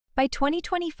By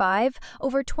 2025,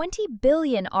 over 20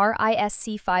 billion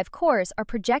RISC V cores are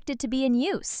projected to be in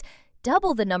use,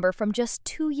 double the number from just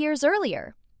 2 years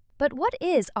earlier. But what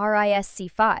is RISC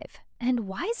V, and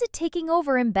why is it taking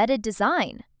over embedded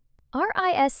design?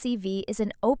 RISC V is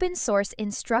an open-source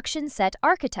instruction set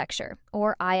architecture,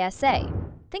 or ISA.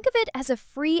 Think of it as a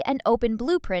free and open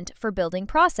blueprint for building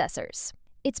processors.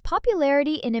 Its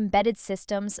popularity in embedded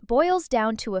systems boils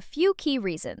down to a few key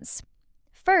reasons.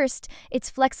 First, its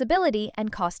flexibility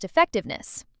and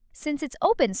cost-effectiveness. Since it's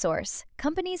open source,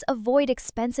 companies avoid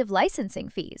expensive licensing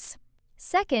fees.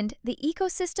 Second, the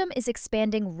ecosystem is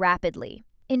expanding rapidly.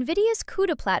 NVIDIA's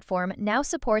CUDA platform now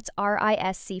supports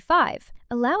RISC V,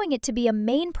 allowing it to be a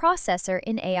main processor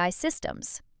in AI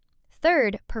systems.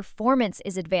 Third, performance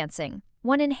is advancing.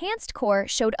 One enhanced core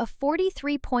showed a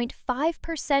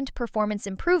 43.5% performance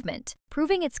improvement,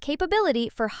 proving its capability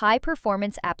for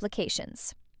high-performance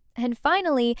applications. And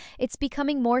finally, it's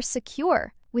becoming more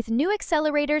secure, with new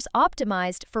accelerators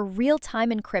optimized for real-time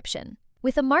encryption.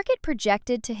 With a market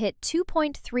projected to hit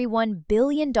 $2.31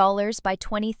 billion by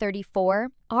 2034,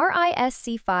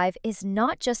 RISC V is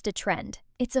not just a trend,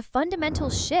 it's a fundamental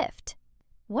shift.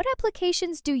 What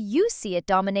applications do you see it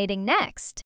dominating next?